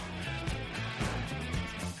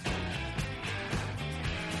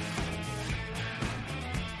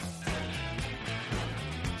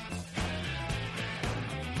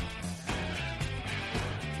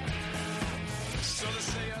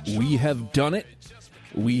 We have done it.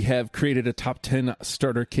 We have created a top 10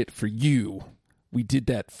 starter kit for you. We did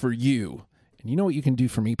that for you. And you know what you can do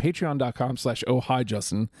for me?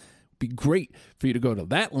 Patreon.com/ohhijustin. Be great for you to go to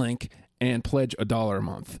that link and pledge $1 a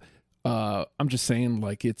month. I'm just saying,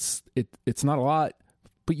 like, it's not a lot,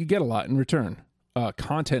 but you get a lot in return.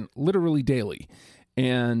 Content literally daily.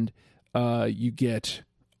 And you get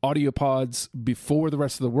audio pods before the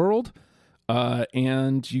rest of the world.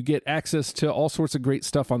 And you get access to all sorts of great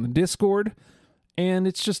stuff on the Discord, and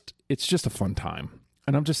it's just a fun time.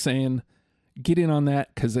 And I'm just saying, get in on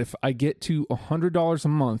that, because if I get to $100 a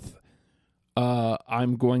month,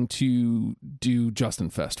 I'm going to do Justin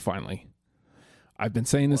Fest finally. I've been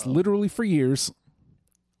saying this literally for years.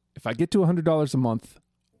 If I get to $100 a month,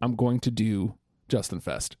 I'm going to do Justin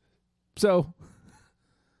Fest. So,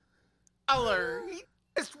 $1. He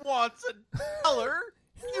just wants $1.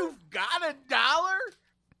 You've got $1?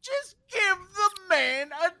 Just give the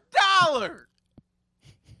man $1.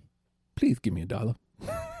 please give me $1.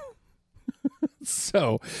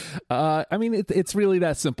 So, I mean, it's really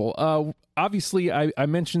that simple. Obviously, I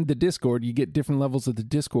mentioned the Discord. You get different levels of the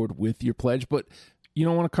Discord with your pledge, but you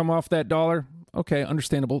don't want to come off that $1? Okay,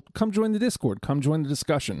 understandable. Come join the Discord. Come join the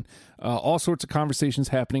discussion. All sorts of conversations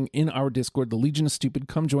happening in our Discord. The Legion of Stupid.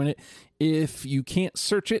 Come join it. If you can't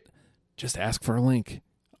search it, just ask for a link.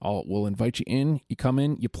 We'll invite you in. You come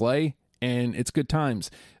in, you play, and it's good times.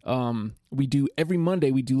 Every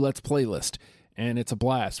Monday, we do Let's Playlist, and it's a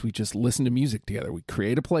blast. We just listen to music together. We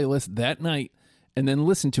create a playlist that night and then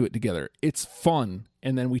listen to it together. It's fun,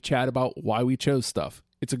 and then we chat about why we chose stuff.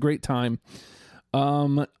 It's a great time.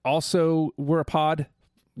 Also, we're a pod.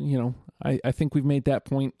 I think we've made that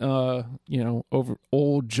point, over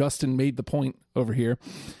old Justin made the point over here,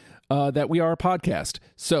 that we are a podcast.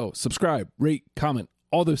 So subscribe, rate, comment.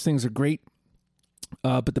 All those things are great.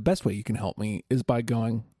 But the best way you can help me is by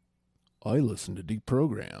going, I listen to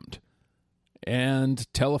Deprogrammed,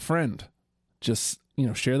 and tell a friend. Just,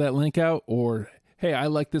 share that link out, or, hey, I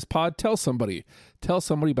like this pod. Tell somebody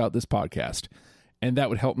about this podcast. And that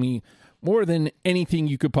would help me more than anything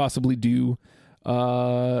you could possibly do.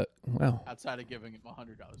 Outside of giving him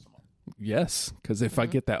 $100 a month. Yes, because if I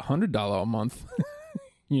get that $100 a month,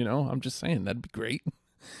 I'm just saying that'd be great.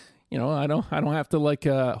 I don't have to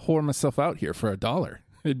whore myself out here for $1.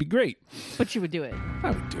 It'd be great. But you would do it.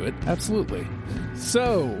 I would do it, absolutely.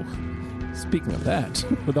 So, speaking of that,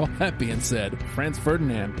 with all that being said, Franz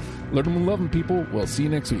Ferdinand, learn and love 'em, people. We'll see you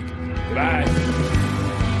next week. Goodbye.